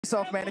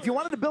Faceoff, man. If you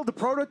wanted to build a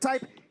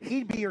prototype,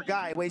 he'd be your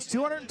guy. Weighs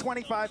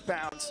 225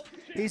 pounds.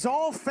 He's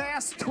all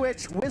fast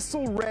twitch,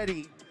 whistle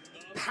ready.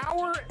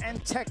 Power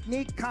and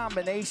technique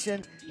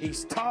combination.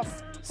 He's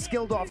tough,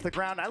 skilled off the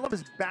ground. I love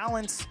his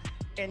balance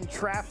in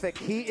traffic.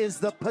 He is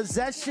the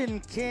possession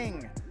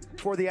king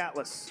for the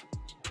Atlas.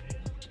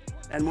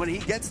 And when he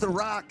gets the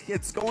rock,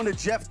 it's going to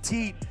Jeff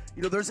Teat.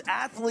 You know, there's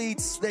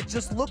athletes that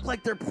just look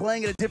like they're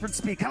playing at a different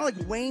speed, kind of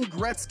like Wayne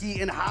Gretzky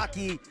in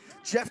hockey.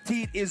 Jeff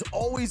Teat is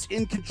always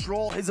in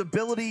control. His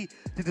ability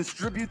to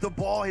distribute the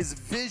ball, his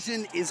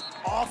vision is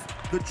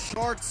off the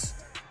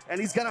charts,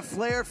 and he's got a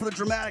flair for the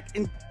dramatic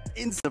in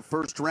the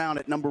first round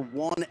at number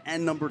 1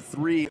 and number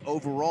 3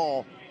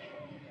 overall.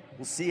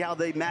 We'll see how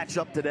they match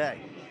up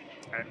today.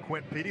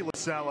 And Petey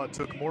Lasalla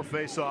took more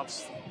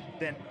faceoffs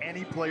than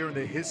any player in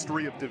the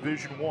history of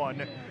Division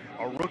I.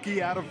 A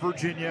rookie out of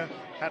Virginia,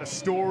 had a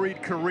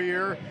storied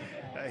career.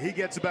 He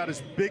gets about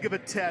as big of a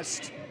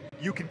test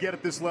you can get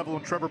at this level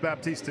in Trevor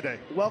Baptiste today.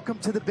 Welcome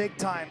to the big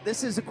time.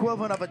 This is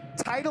equivalent of a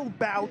title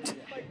bout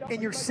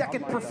in your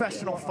second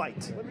professional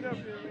fight.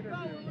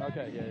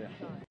 Okay, yeah.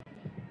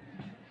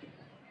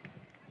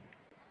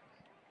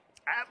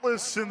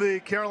 Atlas in the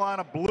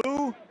Carolina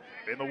blue,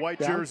 in the white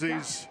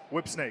jerseys,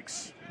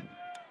 Whipsnakes.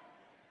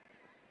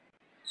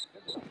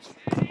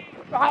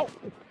 Ow.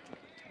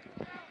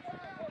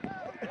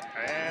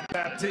 And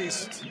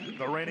Baptiste,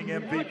 the reigning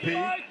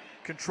MVP,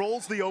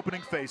 controls the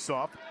opening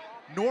faceoff.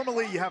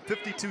 Normally you have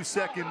 52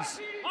 seconds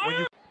when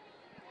you...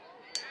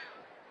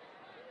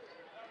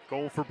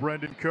 Goal for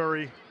Brendan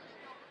Curry.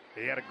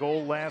 He had a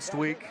goal last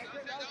week.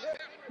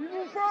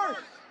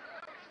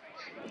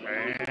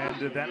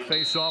 And that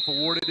faceoff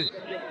awarded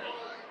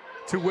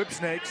to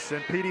Whipsnakes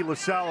and Petey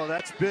Lasalla.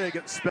 That's big,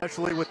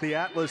 especially with the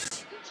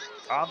Atlas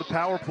on the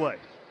power play.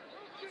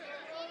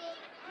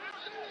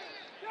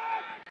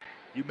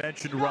 You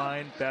mentioned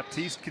Ryan,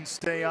 Baptiste can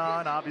stay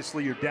on.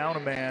 Obviously you're down a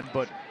man,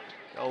 but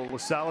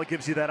Lasalla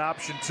gives you that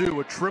option too.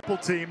 A triple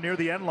team near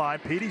the end line.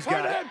 Petey's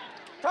got it.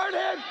 Turn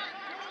him!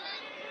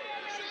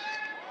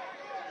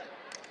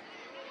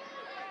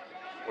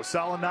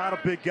 Lasalla not a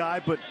big guy,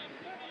 but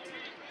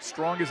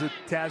strong as a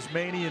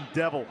Tasmanian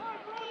devil.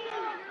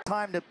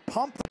 Time to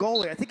pump the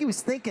goalie. I think he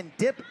was thinking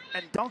dip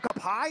and dunk up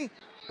high,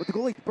 but the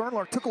goalie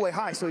Bernler took away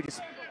high, so he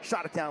just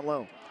shot it down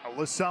low.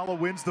 Lasalla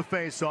wins the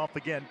face-off.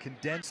 Again,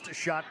 condensed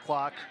shot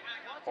clock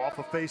off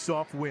a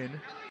face-off win.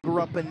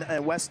 Grew up in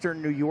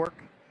Western New York.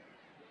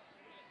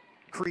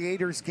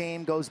 Creator's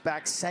game goes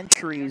back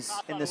centuries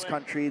in this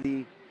country,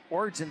 the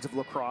origins of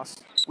lacrosse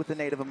with the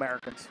Native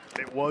Americans.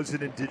 It was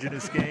an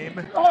indigenous game.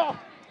 The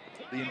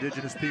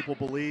indigenous people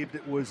believed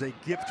it was a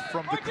gift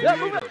from the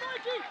Creator.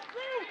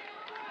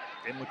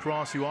 In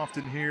lacrosse, you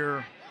often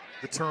hear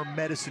the term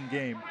medicine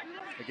game,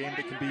 a game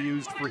that can be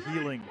used for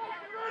healing.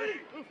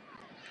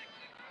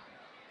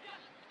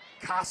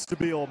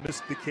 Costabile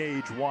missed the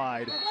cage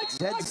wide.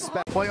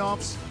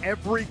 Playoffs,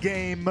 every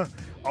game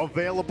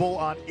available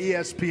on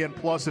ESPN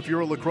Plus. If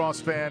you're a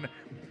lacrosse fan,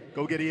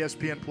 go get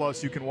ESPN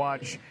Plus. You can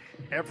watch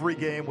every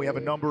game. We have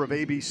a number of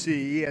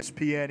ABC,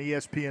 ESPN,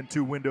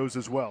 ESPN2 windows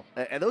as well.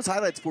 And those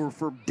highlights were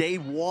for day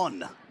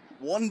one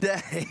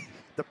day.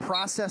 The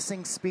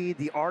processing speed,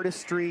 the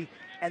artistry,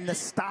 and the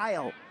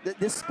style.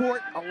 This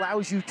sport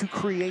allows you to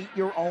create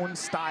your own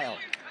style.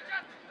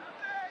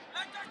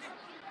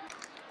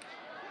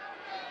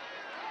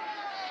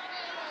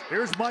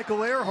 Here's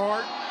Michael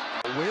Earhart.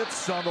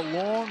 Whiffs on the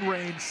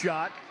long-range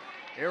shot.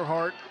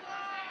 Earhart,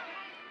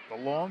 the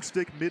long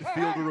stick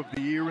midfielder of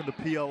the year in the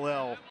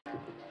PLL.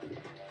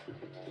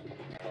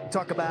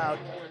 Talk about,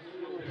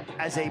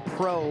 as a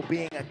pro,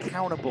 being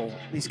accountable.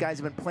 These guys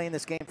have been playing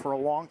this game for a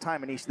long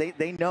time, Anish.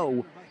 They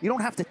know. You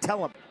don't have to tell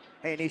them,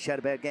 hey, Anish had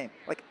a bad game.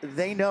 Like,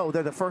 they know.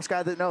 They're the first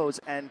guy that knows,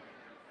 and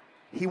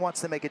he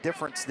wants to make a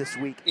difference this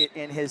week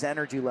in his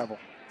energy level.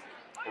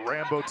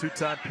 Rambo,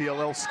 two-time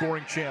PLL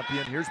scoring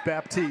champion. Here's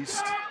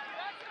Baptiste.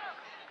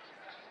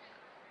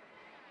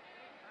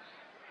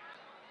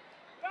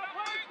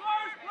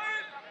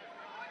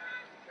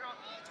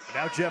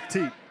 Now Jeff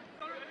Teat.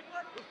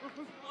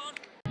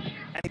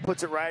 And he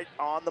puts it right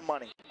on the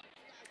money.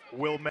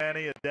 Will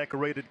Manny, a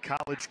decorated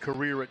college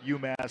career at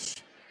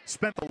UMass.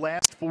 Spent the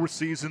last 4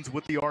 seasons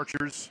with the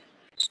Archers.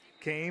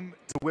 Came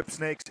to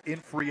Whipsnakes in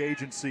free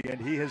agency, and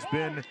he has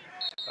been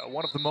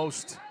one of the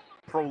most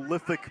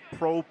prolific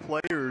pro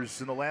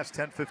players in the last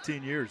 10,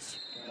 15 years.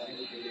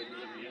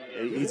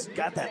 He's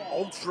got that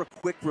ultra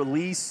quick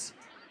release,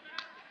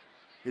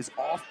 his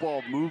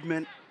off-ball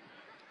movement.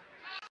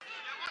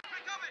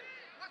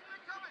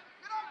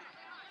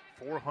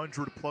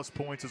 400-plus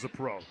points as a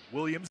pro.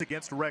 Williams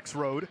against Rex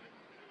Road.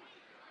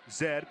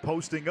 Zed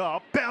posting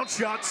up, bounce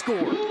shot, score.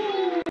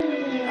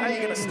 How are you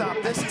going to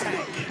stop this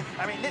tank?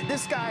 I mean,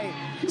 this guy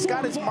has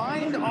got his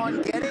mind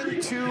on getting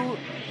to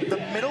the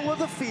middle of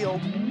the field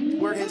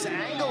where his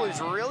angle is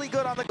really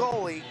good on the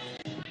goalie,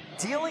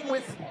 dealing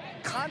with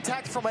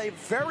contact from a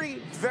very,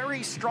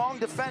 very strong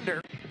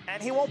defender,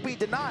 and he won't be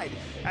denied.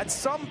 At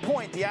some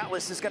point, the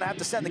Atlas is going to have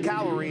to send the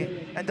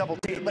cavalry and double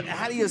team. But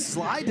how do you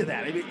slide to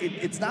that? I mean,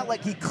 it's not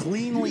like he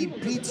cleanly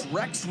beats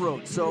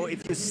Rexroad. So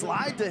if you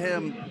slide to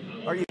him,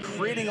 are you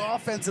creating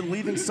offense and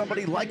leaving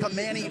somebody like a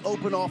Manny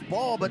open off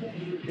ball? But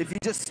if you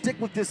just stick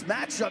with this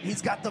matchup,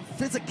 he's got the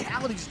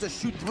physicality just to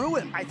shoot through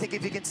him. I think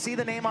if you can see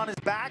the name on his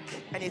back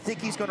and you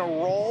think he's going to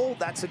roll,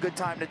 that's a good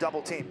time to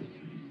double team.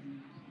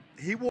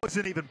 He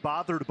wasn't even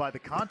bothered by the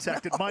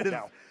contact. It might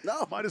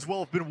as well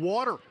have been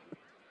water.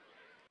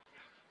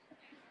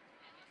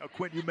 Now,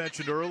 Quint, you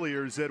mentioned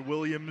earlier Zed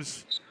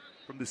Williams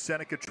from the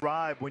Seneca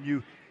tribe. When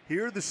you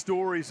hear the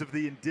stories of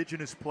the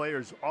indigenous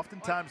players,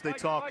 oftentimes they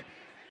talk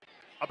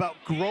about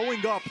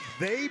growing up.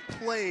 They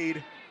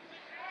played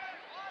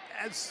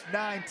as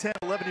 9, 10,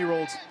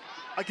 11-year-olds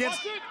against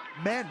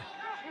men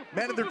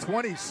in their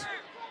 20s.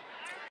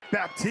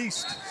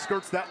 Baptiste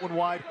skirts that one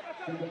wide.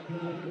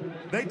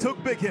 They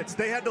took big hits.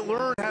 They had to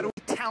learn how to.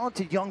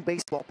 Talented young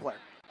baseball player.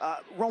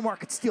 Romar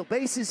could steal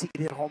bases. He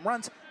could hit home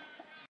runs.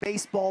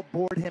 Baseball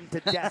bored him to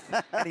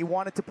death, and he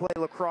wanted to play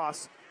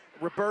lacrosse.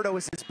 Roberto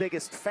is his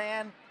biggest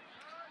fan,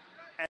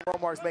 and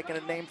Romar's making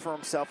a name for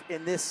himself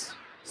in this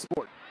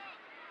sport.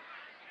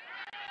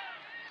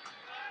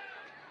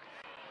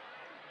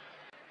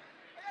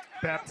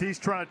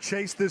 Baptiste trying to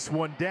chase this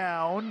one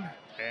down,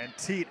 and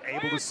Teat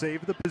able to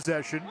save the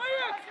possession.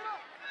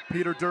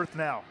 Peter Dirth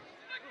now.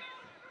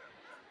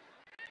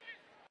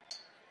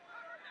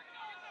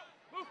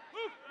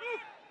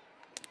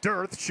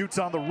 Dirth shoots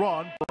on the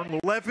run.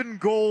 11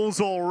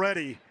 goals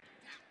already.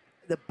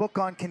 The book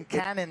on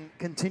Kincannon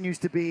continues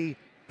to be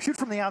shoot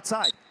from the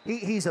outside.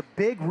 He's a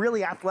big,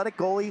 really athletic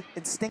goalie,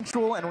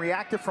 instinctual and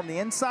reactive from the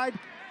inside.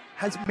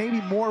 Has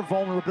maybe more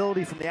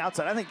vulnerability from the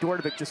outside. I think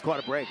Dordovic just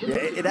caught a break. Yeah,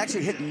 it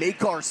actually hit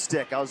Makar's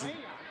stick. I was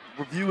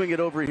reviewing it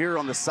over here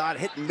on the side.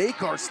 Hit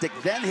Makar's stick,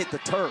 then hit the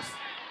turf.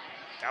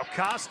 Now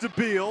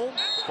Costabile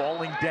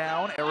falling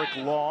down. Eric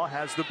Law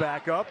has the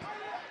backup.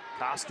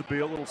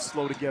 Costabile a little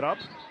slow to get up.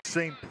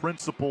 Same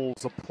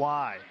principles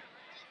apply.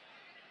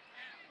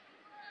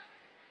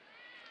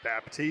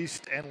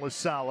 Baptiste and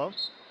Lasalla.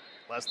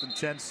 Less than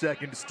 10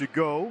 seconds to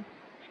go.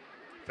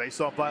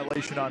 Face-off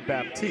violation on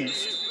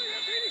Baptiste.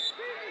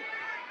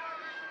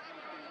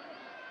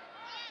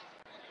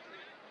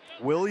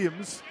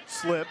 Williams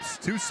slips.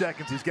 2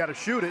 seconds. He's got to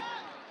shoot it.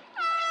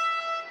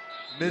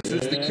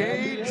 Misses the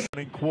cage.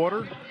 Running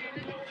quarter.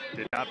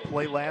 Did not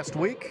play last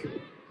week.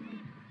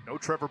 No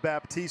Trevor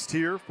Baptiste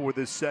here for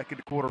this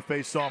second quarter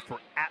face-off for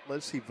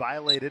Atlas. He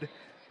violated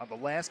on the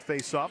last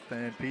face-off,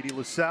 and Petey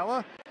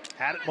Lasalla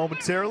had it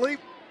momentarily,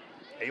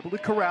 able to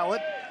corral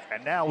it.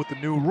 And now with the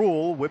new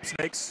rule,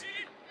 Whipsnakes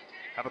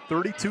have a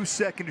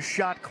 32-second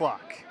shot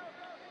clock.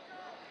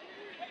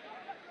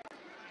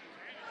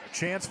 A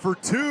chance for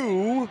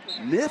two.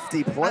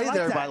 Nifty play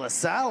there by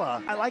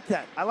Lasalla. I like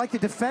that. I like the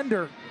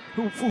defender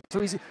so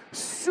he's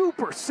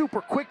super, super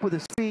quick with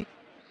his feet,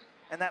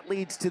 and that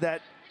leads to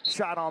that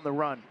shot on the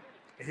run.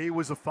 He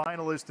was a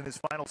finalist in his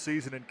final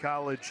season in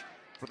college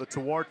for the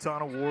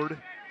Tewaaraton Award.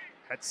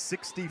 Had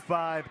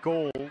 65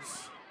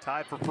 goals,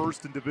 tied for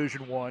first in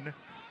Division I.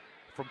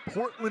 From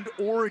Portland,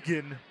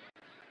 Oregon,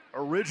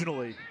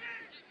 originally.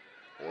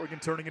 Oregon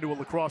turning into a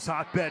lacrosse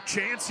hotbed.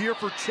 Chance here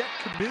for Chet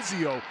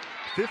Camizio,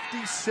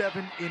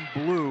 57 in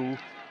blue.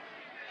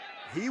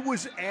 He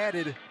was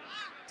added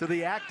to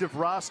the active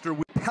roster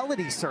with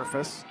Pellety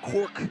surface.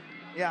 Cork.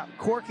 Yeah,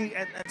 Corky,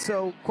 and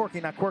so Corky,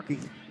 not Quirky.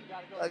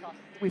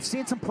 We've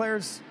seen some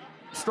players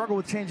struggle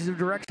with changes of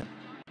direction.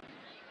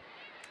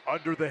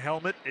 Under the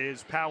helmet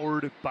is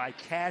powered by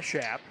Cash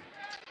App.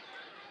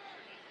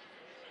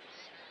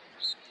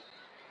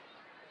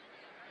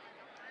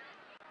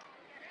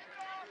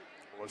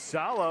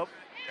 Lasalla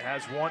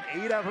has won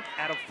 8 out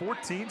of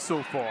 14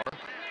 so far.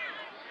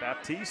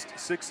 Baptiste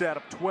 6 out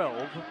of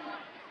 12.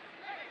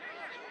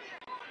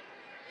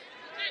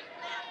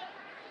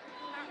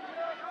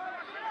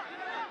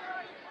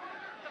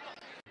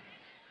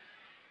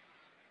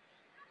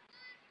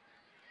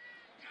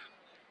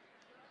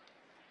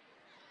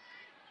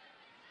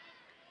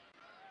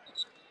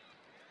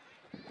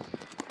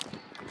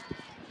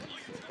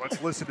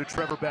 Let's listen to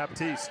Trevor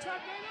Baptiste.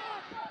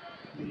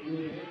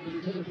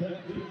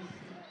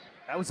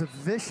 That was a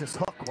vicious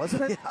hook,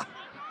 wasn't it? Yeah.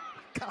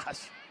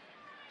 Gosh.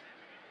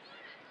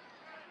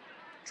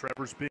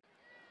 Trevor's being.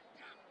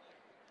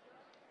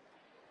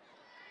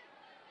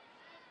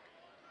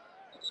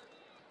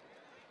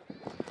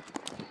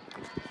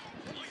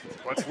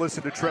 Let's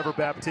listen to Trevor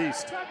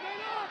Baptiste.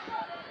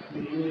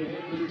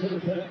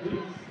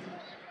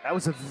 That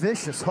was a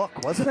vicious hook,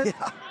 wasn't it?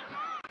 Yeah.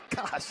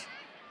 Gosh.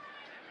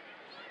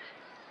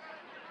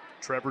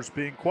 Trevor's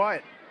being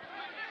quiet.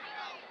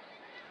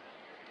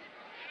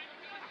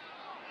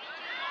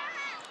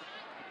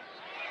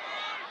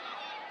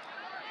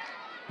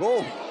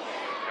 Oh.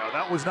 Now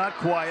that was not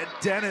quiet.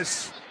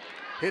 Dennis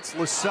hits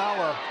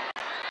Lasalla,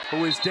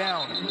 who is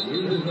down.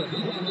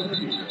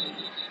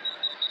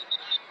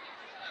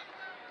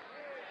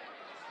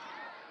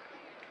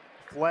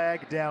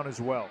 Flag down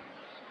as well.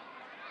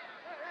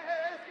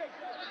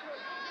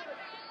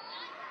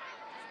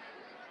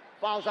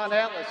 Fouls on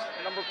Atlas,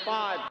 number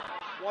 5.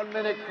 1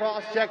 minute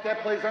cross check,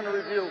 that plays under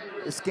review.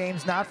 This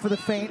game's not for the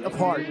faint of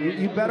heart.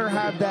 You better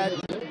have that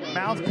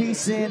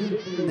mouthpiece in,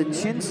 the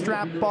chin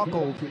strap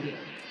buckled.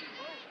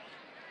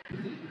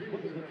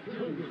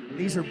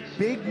 These are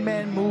big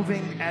men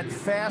moving at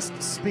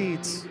fast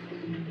speeds.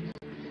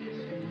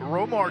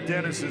 Romar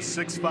Dennis is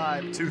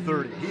 6'5",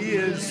 230. He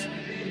is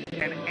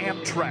an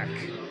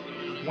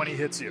Amtrak when he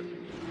hits you.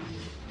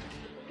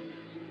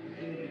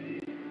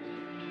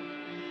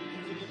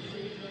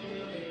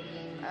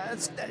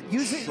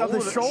 Using of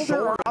the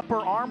shoulder or upper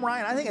arm,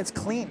 Ryan, I think it's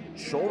clean.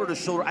 Shoulder to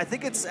shoulder. I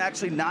think it's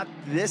actually not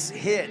this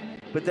hit,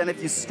 but then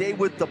if you stay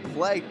with the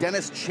play,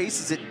 Dennis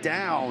chases it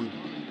down.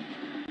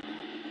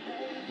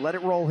 Let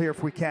it roll here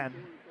if we can.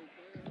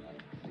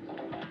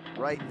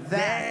 Right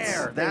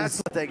there. That's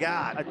what they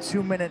got. A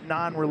 2-minute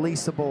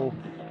non-releasable.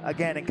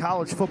 Again, in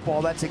college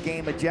football, that's a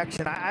game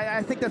ejection.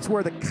 I think that's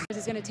where the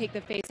is going to take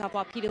the face off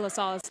while Petey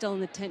Lasalla is still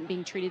in the tent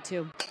being treated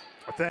too.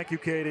 Thank you,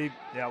 Katie.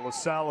 Yeah,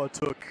 Lasalla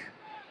took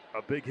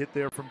a big hit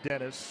there from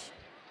Dennis.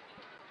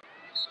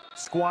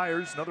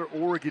 Squires, another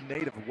Oregon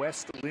native,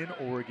 West Lynn,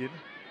 Oregon.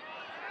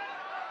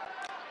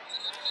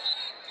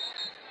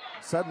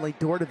 Suddenly,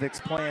 Dordovic's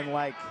playing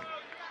like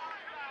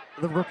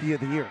the rookie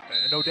of the year.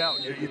 No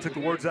doubt. You took the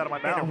words out of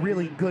my mouth. And a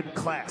really good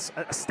class,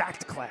 a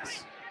stacked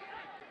class.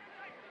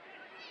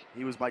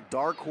 He was my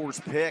dark horse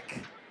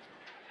pick.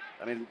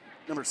 I mean,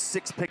 number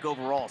 6 pick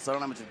overall, so I don't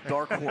know how much of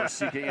dark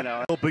horse you get, you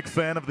know. Big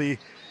fan of the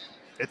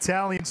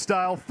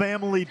Italian-style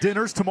family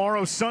dinners.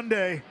 Tomorrow,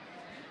 Sunday,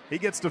 he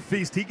gets to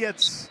feast. He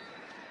gets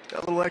a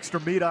little extra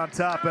meat on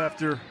top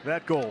after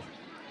that goal.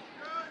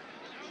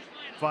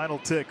 Final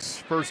ticks,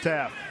 first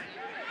half.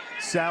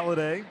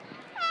 Saladay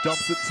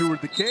dumps it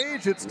toward the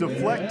cage. It's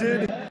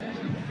deflected.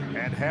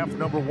 And half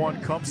number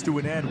 1 comes to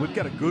an end. We've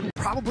got a good...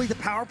 Probably the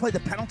power play,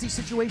 the penalty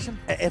situation.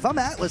 If I'm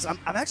Atlas, I'm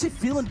actually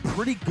feeling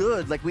pretty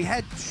good. Like, we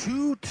had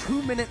 2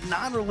 2-minute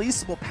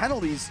non-releasable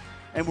penalties,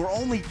 and we're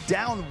only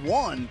down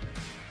 1.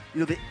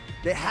 You know,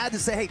 they had to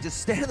say, hey,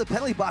 just stay in the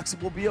penalty box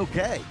and we'll be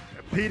okay.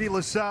 Petey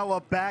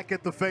Lasalla back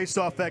at the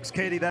faceoff X.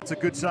 Katie, that's a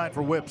good sign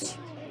for Whips.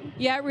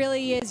 Yeah, it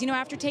really is. You know,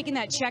 after taking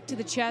that check to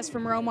the chest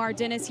from Romar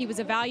Dennis, he was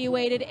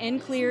evaluated and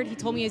cleared. He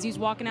told me as he was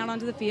walking out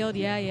onto the field,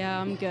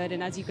 yeah, I'm good.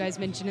 And as you guys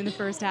mentioned in the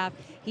first half,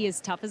 he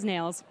is tough as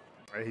nails.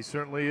 He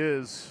certainly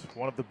is.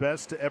 One of the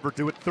best to ever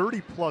do it.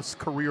 30-plus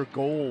career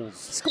goals.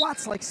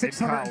 Squats like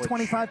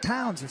 625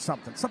 pounds or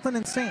something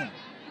insane.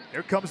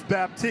 Here comes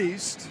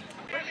Baptiste,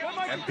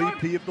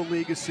 MVP of the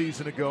league a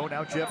season ago.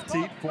 Now Jeff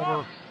Teat,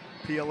 former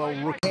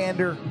PLL rookie.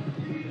 Hander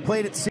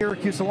played at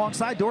Syracuse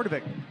alongside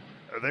Dordovic.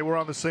 They were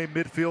on the same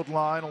midfield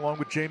line along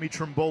with Jamie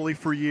Trimboli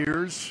for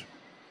years.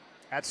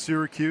 At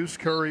Syracuse,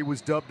 Curry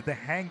was dubbed the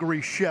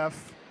Hangry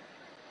Chef.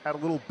 Had a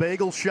little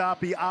bagel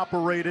shop he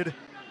operated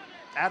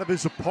out of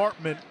his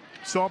apartment.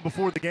 Saw him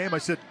before the game. I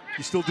said,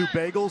 "You still do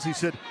bagels?" He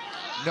said,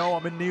 "No,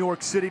 I'm in New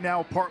York City now.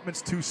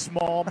 Apartment's too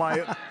small.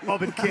 My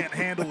oven can't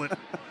handle it."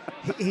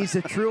 He's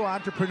a true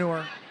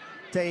entrepreneur.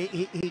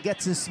 He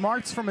gets his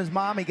smarts from his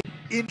mom.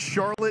 In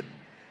Charlotte,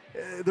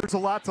 there's a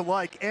lot to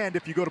like. And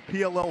if you go to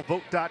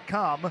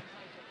PLLvote.com,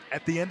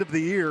 at the end of the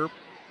year,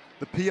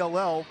 the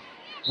PLL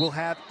will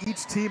have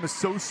each team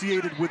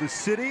associated with a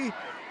city.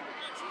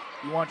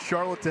 You want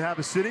Charlotte to have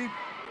a city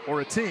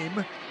or a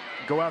team,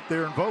 go out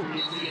there and vote.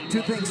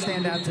 2 things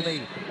stand out to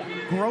me.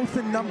 Growth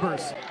in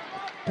numbers.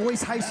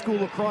 Boys high school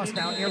lacrosse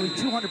now, nearly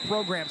 200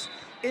 programs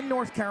in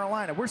North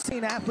Carolina. We're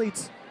seeing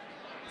athletes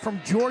from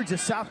Georgia,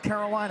 South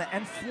Carolina,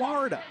 and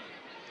Florida.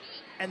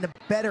 And the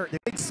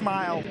big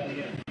smile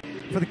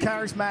for the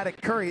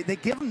charismatic Curry. They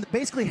give him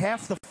basically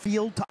half the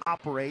field to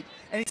operate,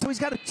 and so he's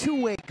got a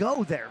 2-way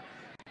go there.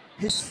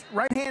 His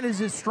right hand is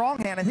his strong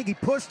hand. I think he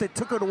pushed it,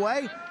 took it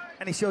away,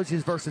 and he shows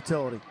his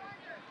versatility.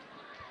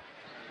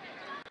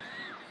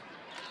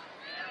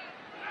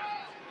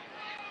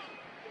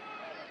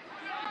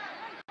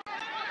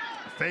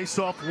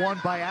 Face-off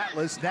won by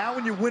Atlas. Now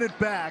when you win it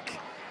back,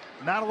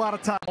 not a lot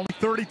of time, only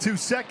 32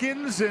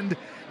 seconds, and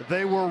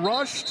they were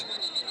rushed.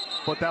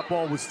 But that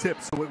ball was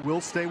tipped, so it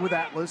will stay with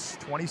Atlas.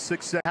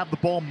 26 seconds. Have the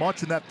ball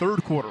much in that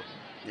third quarter.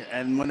 Yeah,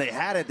 and when they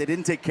had it, they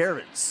didn't take care of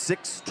it.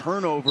 6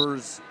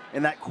 turnovers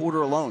in that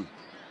quarter alone.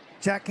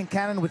 Jack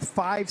Kincannon with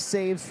 5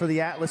 saves for the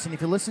Atlas. And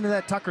if you listen to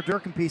that Tucker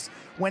Durkin piece,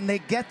 when they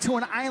get to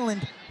an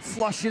island,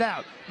 flush it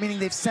out, meaning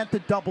they've sent the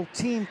double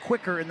team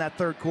quicker in that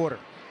third quarter.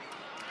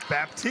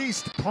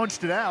 Baptiste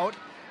punched it out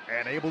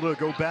and able to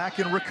go back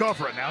and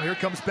recover it. Now here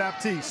comes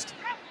Baptiste.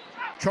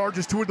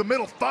 Charges toward the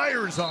middle,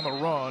 fires on the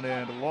run,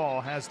 and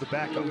Law has the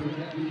backup.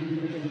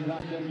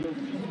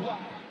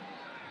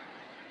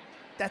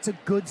 That's a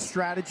good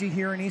strategy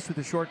here in East with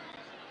a short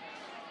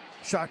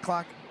shot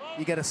clock.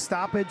 You get a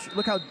stoppage.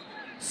 Look how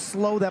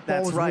slow that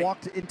ball was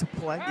walked into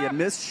play. Yeah,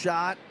 missed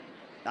shot.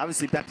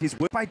 Obviously, Baptiste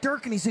whipped by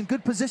Durkin. He's in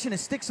good position. His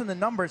sticks in the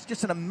numbers.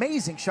 Just an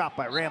amazing shot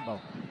by Rambo.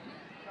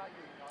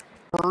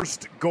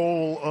 First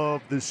goal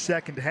of the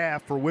second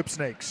half for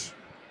Whipsnakes.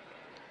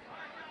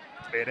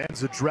 It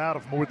ends a drought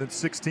of more than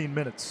 16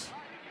 minutes.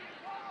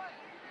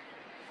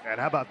 And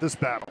how about this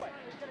battle?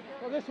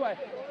 Go this way.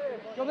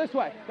 Go this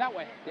way. That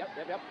way.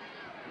 Yep.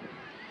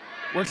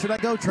 Where should I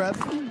go, Trev?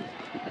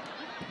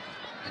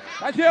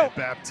 That's you.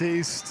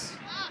 Baptiste,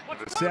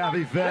 the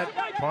savvy vet,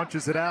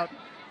 punches it out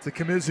to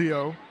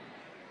Camizio.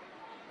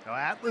 Now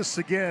Atlas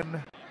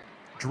again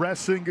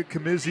dressing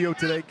Camizio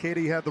today.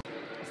 Katie had the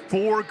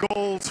 4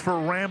 goals for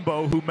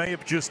Rambo, who may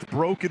have just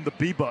broken the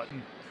B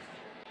button.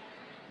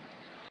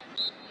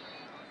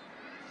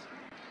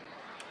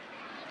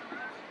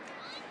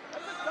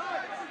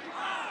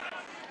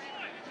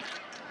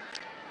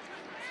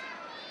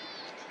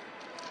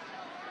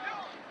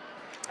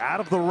 Out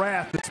of the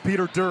wrath, it's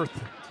Peter Dirth.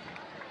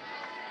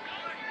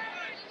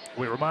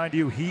 We remind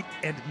you, Heat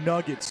and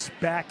Nuggets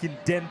back in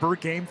Denver,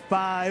 Game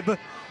 5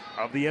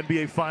 of the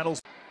NBA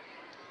Finals.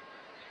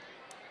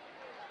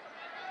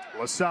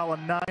 Lasalla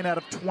 9 out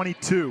of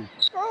 22.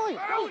 Early,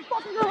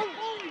 fucking early.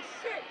 Holy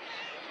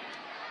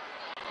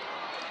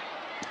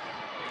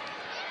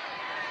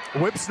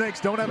shit. Whipsnakes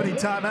don't have any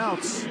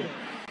timeouts.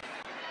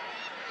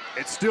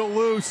 It's still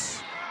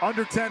loose,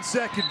 under 10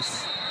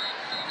 seconds.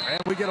 And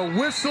we get a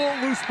whistle,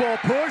 loose ball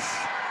push,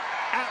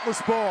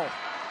 Atlas ball.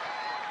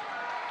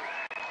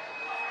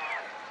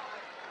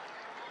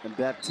 And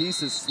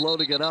Baptiste is slow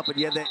to get up, and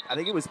yet I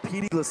think it was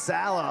Petey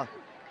Lasalla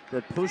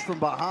that pushed from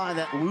behind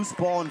that loose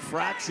ball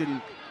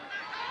infraction.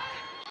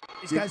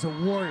 These guys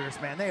are warriors,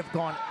 man. They have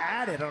gone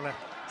at it on a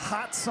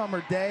hot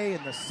summer day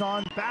in the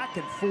sun, back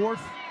and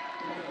forth.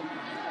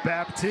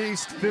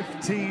 Baptiste,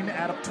 15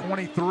 out of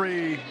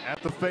 23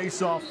 at the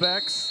Faceoff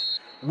X,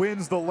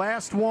 wins the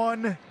last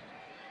one.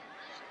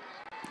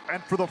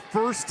 And for the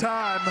first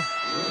time,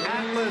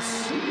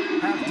 Atlas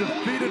have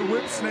defeated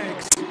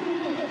Whipsnakes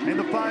in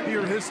the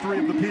 5-year history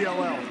of the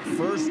PLL.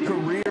 First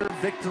career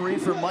victory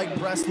for Mike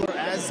Pressler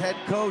as head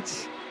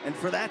coach. And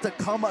for that to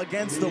come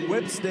against the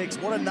Whipsnakes,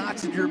 what a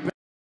notch in your belt.